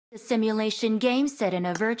A simulation game set in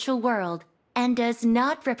a virtual world and does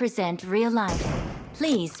not represent real life.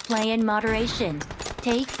 Please play in moderation,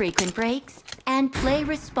 take frequent breaks, and play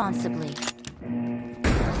responsibly.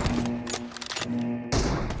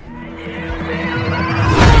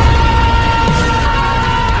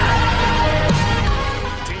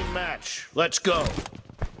 Team match, let's go.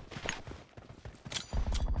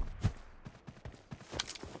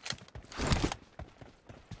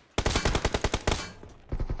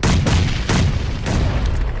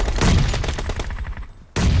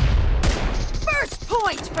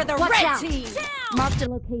 For the Watch red out. team! Marked a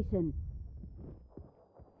location.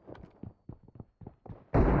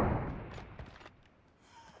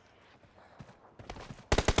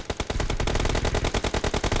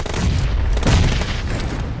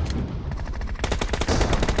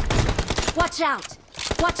 Watch out!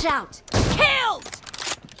 Watch out! Killed!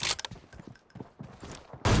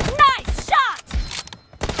 Nice shot!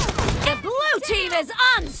 The blue team is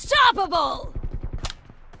unstoppable!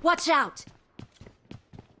 Watch out!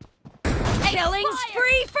 Killing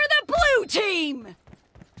spree for the blue team!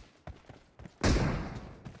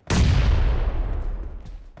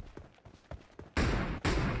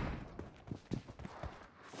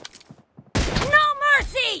 No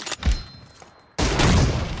mercy!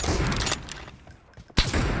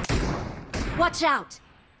 Watch out!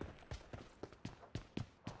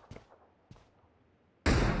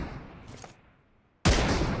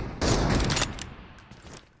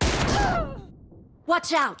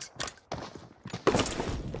 Watch out!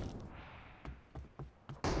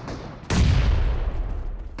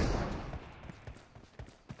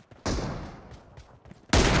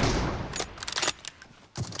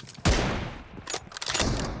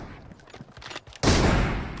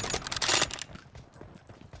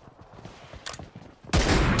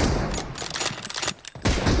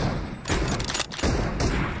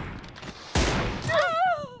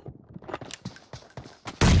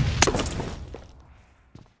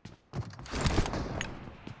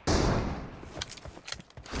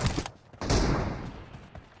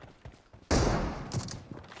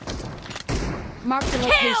 Mark the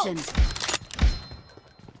location.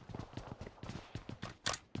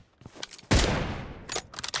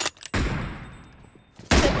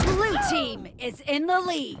 The blue team is in the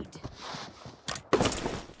lead.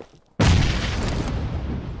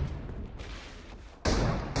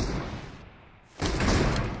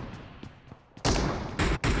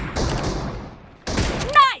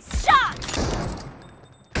 Nice shot!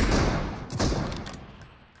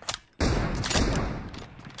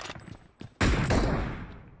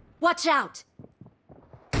 Watch out!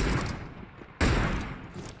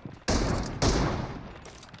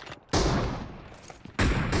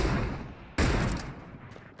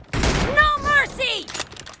 No mercy!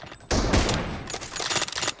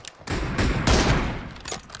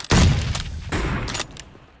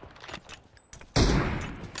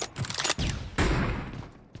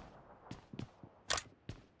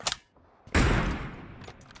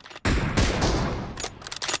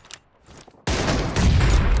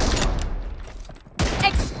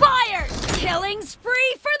 Expired! Killing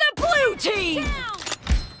spree for the blue team!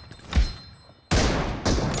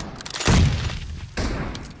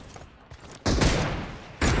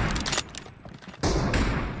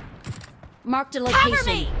 Marked a location. Cover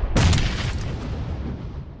me!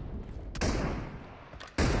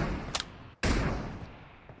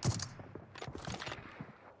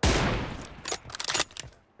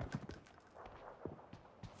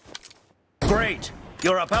 Great,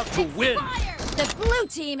 you're about to win. Expired! The blue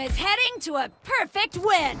team is heading to a perfect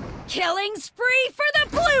win! Killing spree for the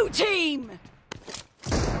blue team!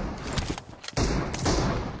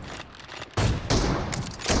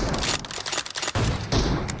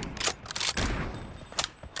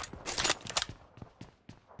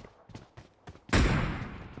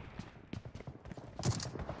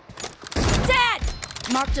 Dead!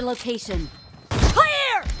 Marked a location.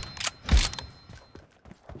 Clear!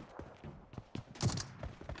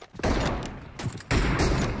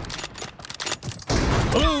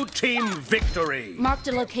 Blue team victory. Marked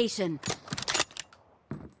a location.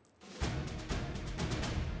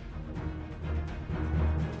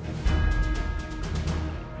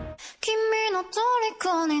 君の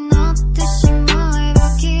虜にな